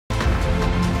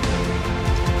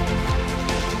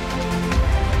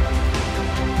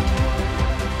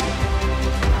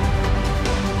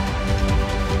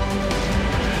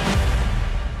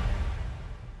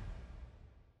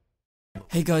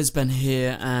Hey guys, Ben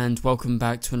here and welcome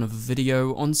back to another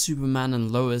video on Superman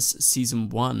and Lois Season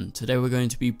 1. Today we're going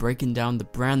to be breaking down the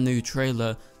brand new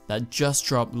trailer that just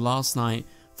dropped last night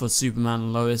for Superman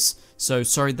and Lois. So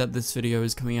sorry that this video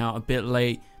is coming out a bit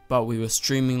late, but we were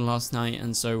streaming last night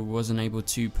and so wasn't able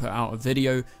to put out a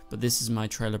video. But this is my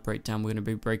trailer breakdown. We're going to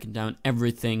be breaking down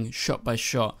everything shot by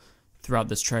shot throughout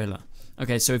this trailer.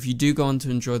 Okay, so if you do go on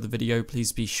to enjoy the video,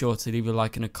 please be sure to leave a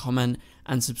like and a comment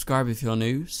and subscribe if you're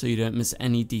new so you don't miss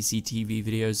any DCTV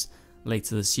videos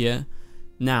later this year.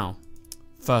 Now,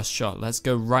 first shot, let's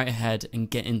go right ahead and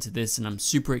get into this, and I'm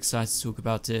super excited to talk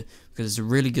about it because it's a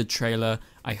really good trailer.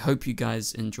 I hope you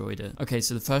guys enjoyed it. Okay,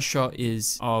 so the first shot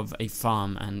is of a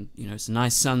farm and, you know, it's a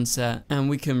nice sunset and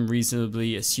we can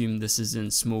reasonably assume this is in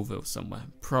Smallville somewhere,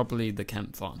 probably the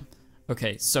Kent farm.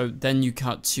 Okay, so then you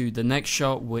cut to the next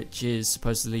shot, which is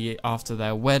supposedly after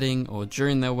their wedding or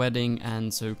during their wedding,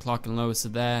 and so Clark and Lois are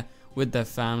there with their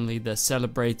family, they're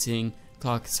celebrating,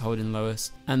 Clark is holding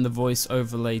Lois, and the voice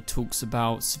overlay talks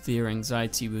about severe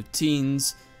anxiety with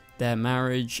teens, their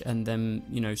marriage, and them,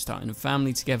 you know, starting a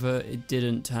family together. It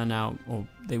didn't turn out, or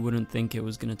they wouldn't think it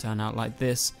was going to turn out like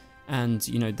this, and,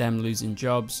 you know, them losing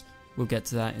jobs. We'll get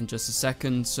to that in just a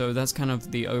second. So that's kind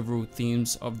of the overall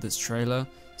themes of this trailer.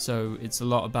 So it's a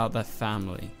lot about their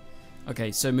family.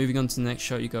 Okay, so moving on to the next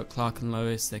shot, you got Clark and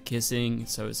Lois, they're kissing,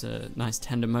 so it's a nice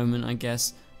tender moment, I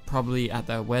guess, probably at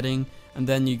their wedding. And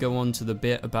then you go on to the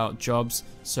bit about jobs,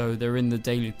 so they're in the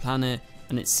Daily Planet,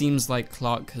 and it seems like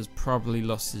Clark has probably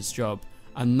lost his job.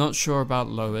 I'm not sure about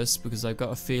Lois, because I've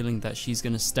got a feeling that she's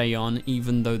going to stay on,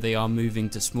 even though they are moving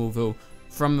to Smallville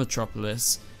from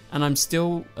Metropolis. And I'm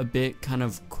still a bit kind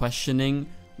of questioning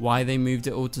why they moved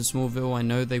it all to Smallville. I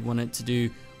know they wanted to do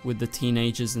with the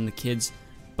teenagers and the kids,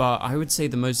 but I would say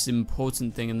the most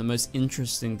important thing and the most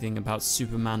interesting thing about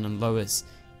Superman and Lois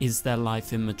is their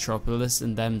life in Metropolis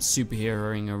and them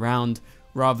superheroing around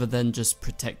rather than just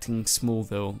protecting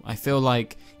Smallville. I feel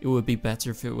like it would be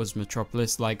better if it was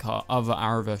Metropolis, like our other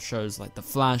Arrowverse shows like The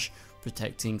Flash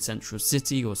protecting Central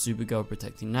City, or Supergirl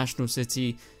protecting National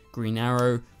City, Green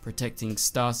Arrow protecting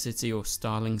Star City, or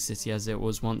Starling City as it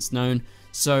was once known.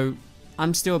 So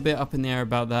I'm still a bit up in the air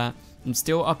about that. I'm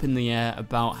still up in the air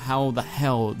about how the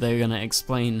hell they're going to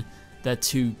explain their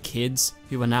two kids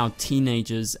who are now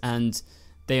teenagers and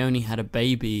they only had a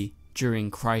baby during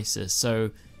Crisis.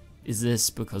 So is this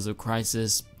because of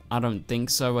Crisis? I don't think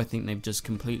so. I think they've just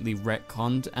completely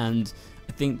retconned, and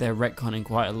I think they're retconning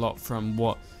quite a lot from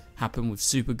what happened with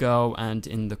Supergirl and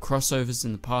in the crossovers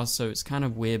in the past. So it's kind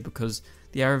of weird because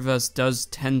the Arrowverse does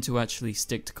tend to actually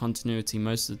stick to continuity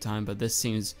most of the time, but this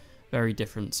seems very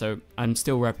different. So I'm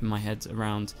still wrapping my head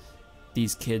around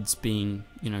these kids being,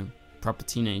 you know, proper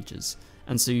teenagers.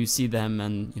 And so you see them,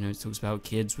 and, you know, it talks about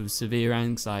kids with severe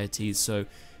anxieties, so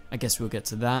I guess we'll get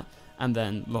to that. And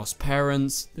then lost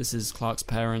parents, this is Clark's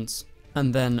parents.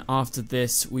 And then after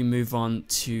this we move on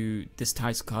to this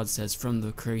title card says from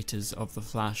the creators of The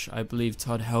Flash. I believe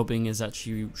Todd Helbing is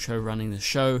actually show running the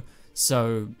show,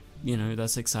 so you know,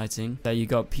 that's exciting. There you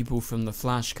got people from The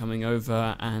Flash coming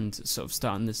over and sort of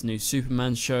starting this new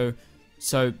Superman show.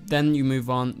 So then you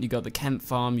move on, you got the Kent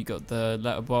farm, you got the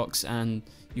letterbox, and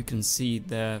you can see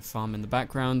their farm in the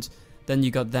background. Then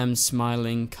you got them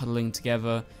smiling, cuddling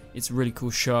together. It's a really cool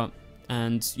shot.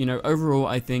 And, you know, overall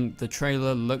I think the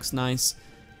trailer looks nice.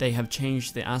 They have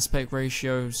changed the aspect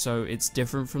ratio, so it's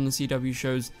different from the CW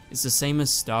shows. It's the same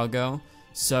as Stargirl.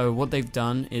 So what they've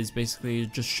done is basically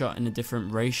just shot in a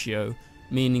different ratio,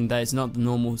 meaning that it's not the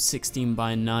normal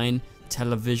 16:9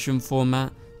 television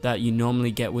format that you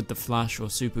normally get with The Flash or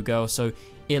Supergirl. So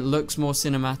it looks more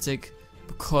cinematic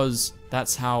because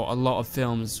that's how a lot of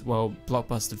films, well,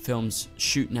 blockbuster films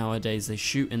shoot nowadays. They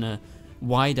shoot in a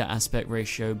wider aspect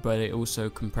ratio, but it also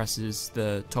compresses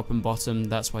the top and bottom.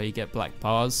 That's why you get black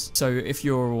bars. So if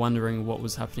you're wondering what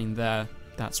was happening there,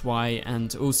 that's why.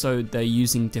 And also they're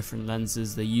using different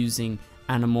lenses, they're using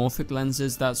anamorphic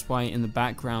lenses. That's why in the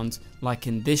background, like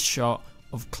in this shot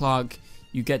of Clark,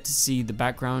 you get to see the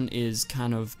background is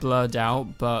kind of blurred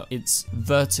out, but it's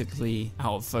vertically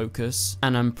out of focus,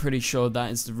 and I'm pretty sure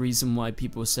that is the reason why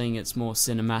people are saying it's more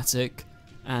cinematic,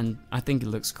 and I think it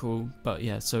looks cool. But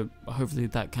yeah, so hopefully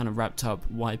that kind of wrapped up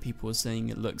why people are saying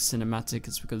it looks cinematic.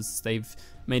 It's because they've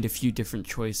made a few different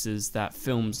choices that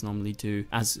films normally do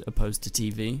as opposed to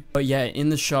TV. But yeah, in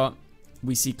the shot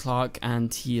we see Clark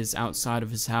and he is outside of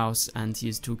his house and he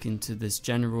is talking to this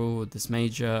general or this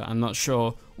major. I'm not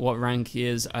sure what rank he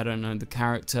is, I don't know the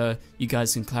character. You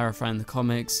guys can clarify in the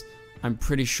comics. I'm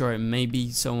pretty sure it may be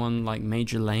someone like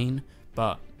Major Lane,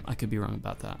 but I could be wrong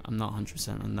about that. I'm not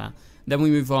 100% on that. Then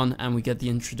we move on and we get the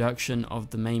introduction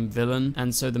of the main villain.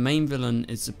 And so the main villain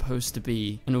is supposed to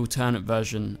be an alternate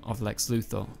version of Lex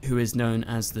Luthor, who is known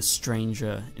as the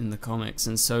Stranger in the comics.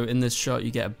 And so in this shot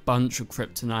you get a bunch of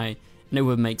kryptonite, and it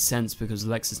would make sense because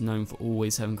Lex is known for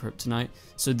always having kryptonite.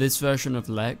 So this version of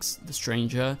Lex, the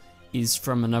Stranger, is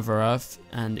from another Earth,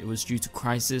 and it was due to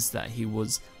Crisis that he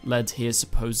was led here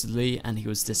supposedly, and he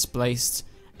was displaced,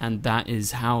 and that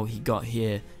is how he got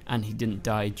here, and he didn't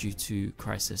die due to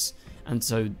Crisis. And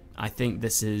so I think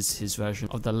this is his version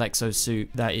of the Lexo suit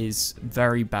that is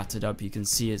very battered up. You can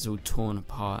see it's all torn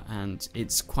apart, and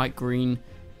it's quite green,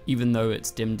 even though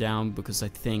it's dimmed down, because I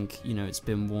think, you know, it's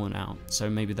been worn out. So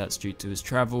maybe that's due to his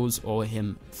travels or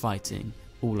him fighting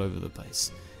all over the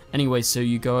place. Anyway, so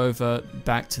you go over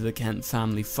back to the Kent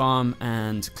family farm,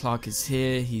 and Clark is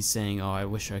here. He's saying, oh, I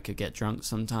wish I could get drunk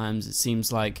sometimes. It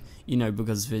seems like, you know,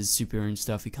 because of his superhero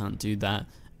stuff, he can't do that.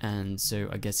 And so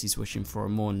I guess he's wishing for a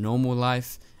more normal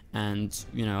life. And,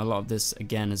 you know, a lot of this,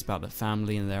 again, is about the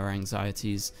family and their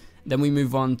anxieties. Then we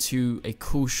move on to a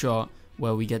cool shot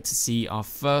where we get to see our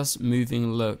first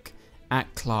moving look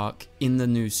at Clark in the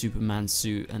new Superman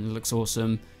suit, and it looks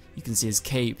awesome. You can see his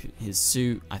cape, his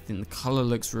suit. I think the color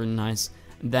looks really nice.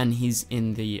 And then he's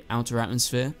in the outer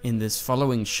atmosphere in this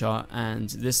following shot, and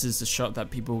this is the shot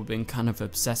that people have been kind of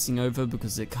obsessing over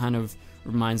because it kind of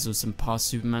reminds us of some past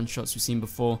Superman shots we've seen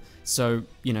before. So,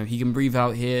 you know, he can breathe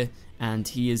out here, and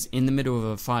he is in the middle of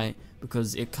a fight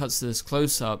because it cuts to this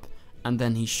close up, and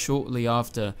then he shortly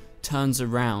after turns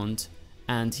around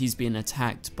and he's being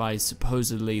attacked by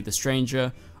supposedly the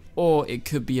Stranger, or it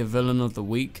could be a villain of the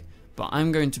week. But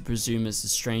I'm going to presume it's the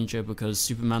Stranger because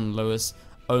Superman and Lois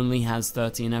only has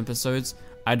 13 episodes.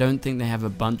 I don't think they have a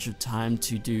bunch of time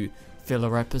to do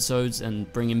filler episodes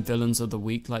and bring in villains of the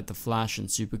week like the Flash and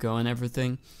Supergirl and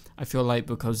everything. I feel like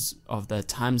because of their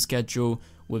time schedule,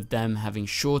 with them having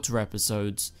shorter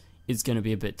episodes, it's going to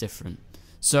be a bit different.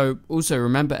 So also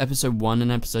remember, episode 1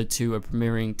 and episode 2 are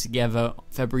premiering together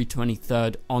February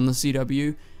 23rd on the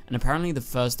CW, and apparently the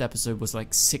first episode was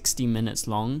like 60 minutes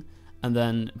long. And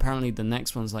then apparently the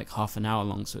next one's like half an hour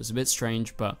long, so it's a bit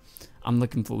strange, but I'm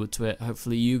looking forward to it.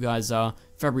 Hopefully you guys are.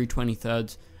 February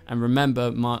 23rd. And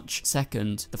remember, March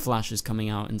 2nd, The Flash is coming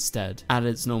out instead at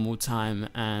its normal time,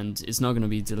 and it's not going to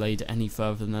be delayed any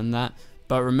further than that.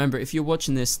 But remember, if you're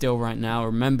watching this still right now,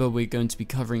 remember we're going to be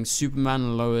covering Superman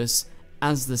and Lois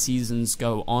as the seasons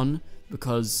go on,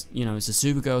 because, you know, it's a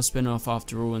Supergirl spin-off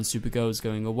after all, and Supergirl is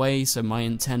going away, so my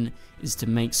intent is to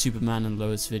make Superman and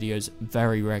Lois videos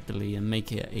very regularly and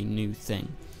make it a new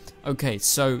thing. Okay,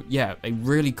 so yeah, a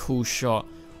really cool shot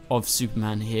of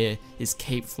Superman here. His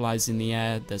cape flies in the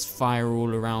air, there's fire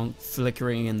all around,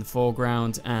 flickering in the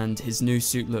foreground, and his new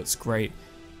suit looks great.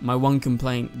 My one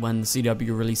complaint when the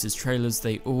CW releases trailers,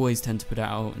 they always tend to put it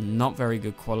out in not very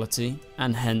good quality,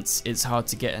 and hence it's hard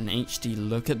to get an HD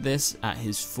look at this, at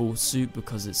his full suit,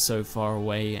 because it's so far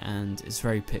away and it's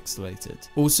very pixelated.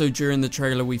 Also during the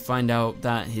trailer we find out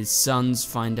that his sons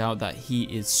find out that he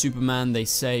is Superman. They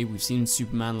say, we've seen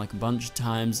Superman like a bunch of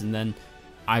times, and then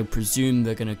I presume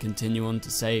they're going to continue on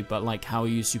to say, but like, how are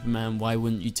you Superman? Why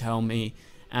wouldn't you tell me?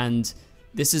 And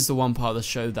this is the one part of the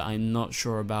show that I'm not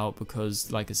sure about,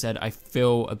 because like I said, I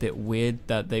feel a bit weird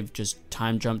that they've just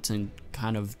time jumped and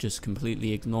kind of just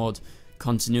completely ignored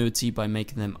continuity by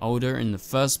making them older in the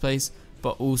first place,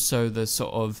 but also the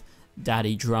sort of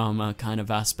daddy drama kind of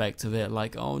aspect of it,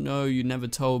 like, oh no, you never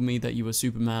told me that you were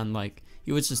Superman. Like,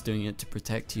 he was just doing it to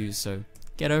protect you, so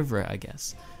get over it, I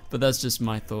guess. But that's just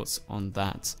my thoughts on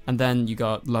that. And then you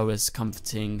got Lois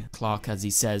comforting Clark as he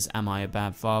says, am I a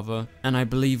bad father? And I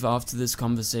believe after this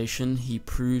conversation, he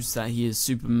proves that he is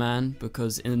Superman,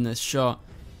 because in this shot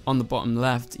on the bottom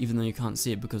left, even though you can't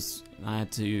see it because I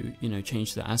had to, you know,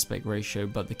 change the aspect ratio,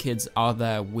 but the kids are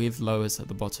there with Lois at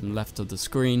the bottom left of the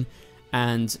screen,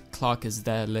 and Clark is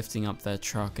there lifting up their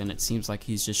truck, and it seems like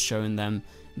he's just showing them.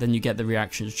 Then you get the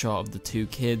reaction shot of the two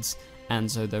kids, and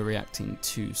so they're reacting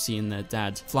to seeing their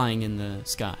dad flying in the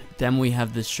sky. Then we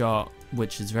have this shot,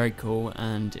 which is very cool,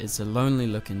 and it's a lonely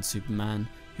looking Superman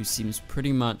who seems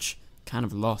pretty much kind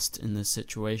of lost in this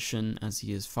situation as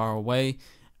he is far away.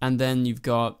 And then you've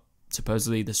got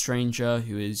supposedly the Stranger,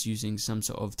 who is using some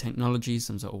sort of technology,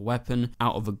 some sort of weapon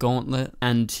out of a gauntlet,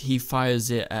 and he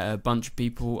fires it at a bunch of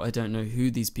people. I don't know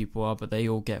who these people are, but they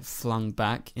all get flung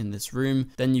back in this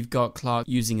room. Then you've got Clark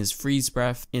using his freeze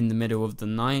breath in the middle of the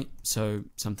night, so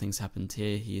something's happened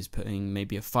here. He is putting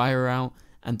maybe a fire out.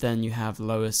 And then you have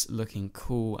Lois looking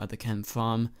cool at the Kent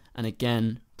farm, and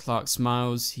again Clark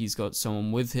smiles. He's got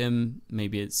someone with him.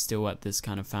 Maybe it's still at this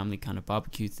kind of family kind of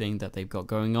barbecue thing that they've got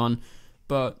going on.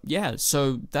 But yeah,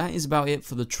 so that is about it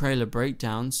for the trailer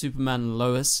breakdown. Superman and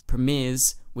Lois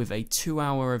premieres with a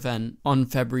 2-hour event on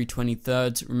February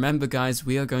 23rd. Remember guys,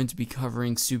 we are going to be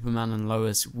covering Superman and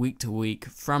Lois week to week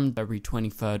from February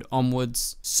 23rd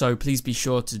onwards. So please be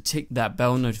sure to tick that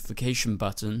bell notification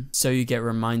button so you get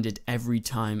reminded every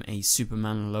time a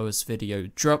Superman and Lois video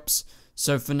drops.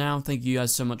 So for now, thank you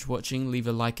guys so much for watching. Leave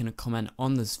a like and a comment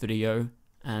on this video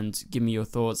and give me your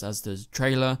thoughts as to the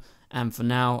trailer. And for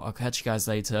now, I'll catch you guys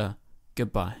later.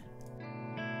 Goodbye.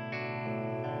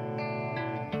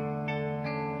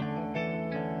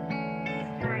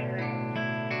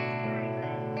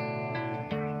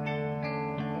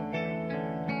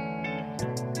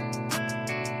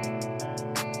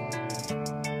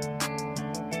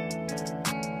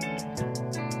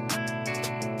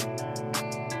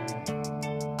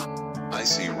 I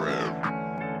see red.